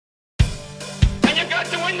got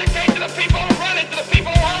to indicate to the people who run it, to the people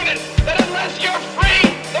who own it, that unless you're free,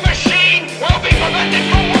 the machine will be prevented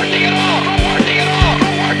from working at all, from working at all,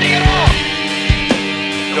 from working at all.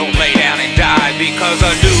 Don't lay down and die because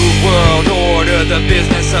a new world order, the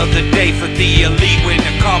business of the day for the elite, when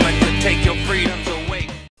they're coming to take your freedoms away.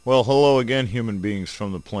 Well, hello again, human beings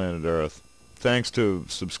from the planet Earth. Thanks to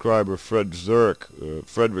subscriber Fred Zurich.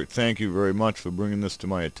 Frederick, thank you very much for bringing this to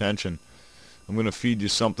my attention. I'm going to feed you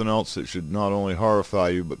something else that should not only horrify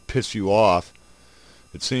you but piss you off.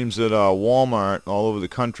 It seems that Walmart all over the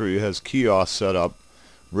country has kiosks set up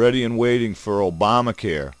ready and waiting for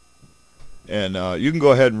ObamaCare. And you can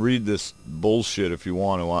go ahead and read this bullshit if you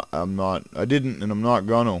want to. I didn't and I'm not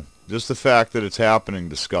going to. Just the fact that it's happening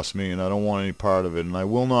disgusts me, and I don't want any part of it, and I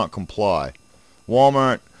will not comply.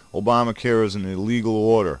 Walmart, ObamaCare is an illegal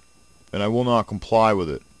order, and I will not comply with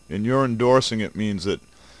it. And you're endorsing it means that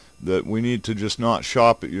we need to just not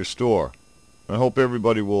shop at your store. I hope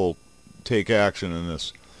everybody will take action in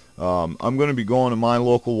this. I'm going to be going to my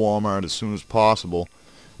local Walmart as soon as possible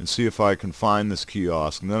and see if I can find this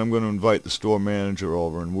kiosk. And then I'm going to invite the store manager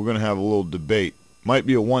over, and we're going to have a little debate. Might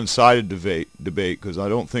be a one-sided debate because I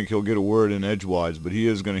don't think he'll get a word in edgewise, but he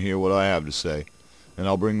is going to hear what I have to say. And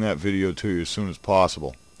I'll bring that video to you as soon as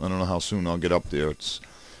possible. I don't know how soon I'll get up there. It's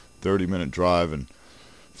a 30-minute drive and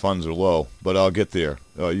funds are low, but I'll get there.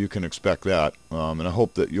 You can expect that, and I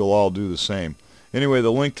hope that you'll all do the same. Anyway,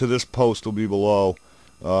 the link to this post will be below.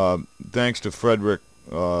 Thanks to Frederick,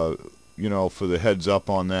 for the heads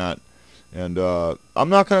up on that. And I'm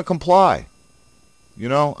not going to comply.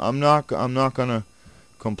 I'm not going to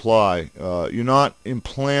comply. You're not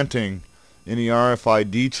implanting any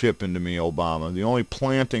RFID chip into me, Obama. The only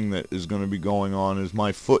planting that is going to be going on is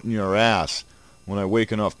my foot in your ass when I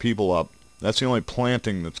wake enough people up. That's the only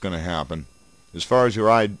planting that's going to happen. As far as your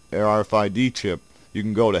RFID chip, you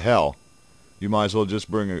can go to hell. You might as well just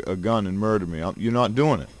bring a gun and murder me. You're not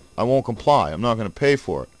doing it. I won't comply. I'm not going to pay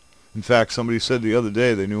for it. In fact, somebody said the other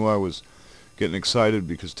day they knew I was getting excited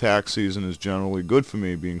because tax season is generally good for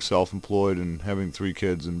me, being self-employed and having 3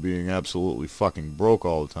 kids and being absolutely fucking broke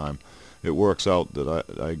all the time. It works out that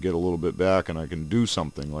I get a little bit back and I can do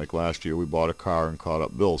something. Like last year we bought a car and caught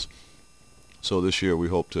up bills. So this year we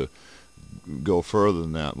hope to go further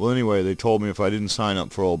than that. Well, anyway, they told me if I didn't sign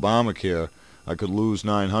up for ObamaCare, I could lose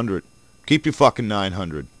 $900. Keep your fucking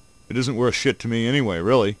 $900. It isn't worth shit to me anyway,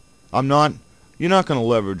 really. You're not going to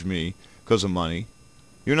leverage me because of money.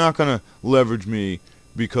 You're not going to leverage me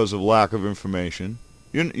because of lack of information.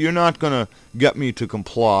 You're not going to get me to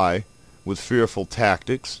comply with fearful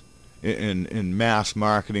tactics in mass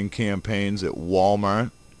marketing campaigns at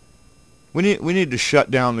Walmart. We need to shut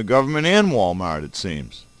down the government and Walmart, it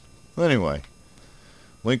seems. Anyway,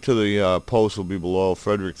 link to the post will be below.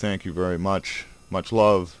 Frederick, thank you very much. Much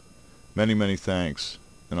love. Many, many thanks.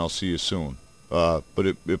 And I'll see you soon. But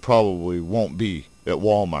it probably won't be at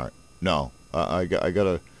Walmart. No. I'm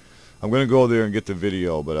going to go there and get the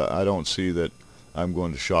video, but I don't see that I'm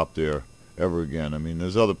going to shop there ever again. I mean,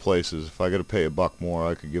 there's other places. If I got to pay $1 more,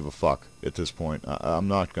 I could give a fuck at this point. I'm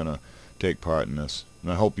not going to take part in this.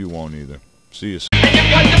 And I hope you won't either. See you soon.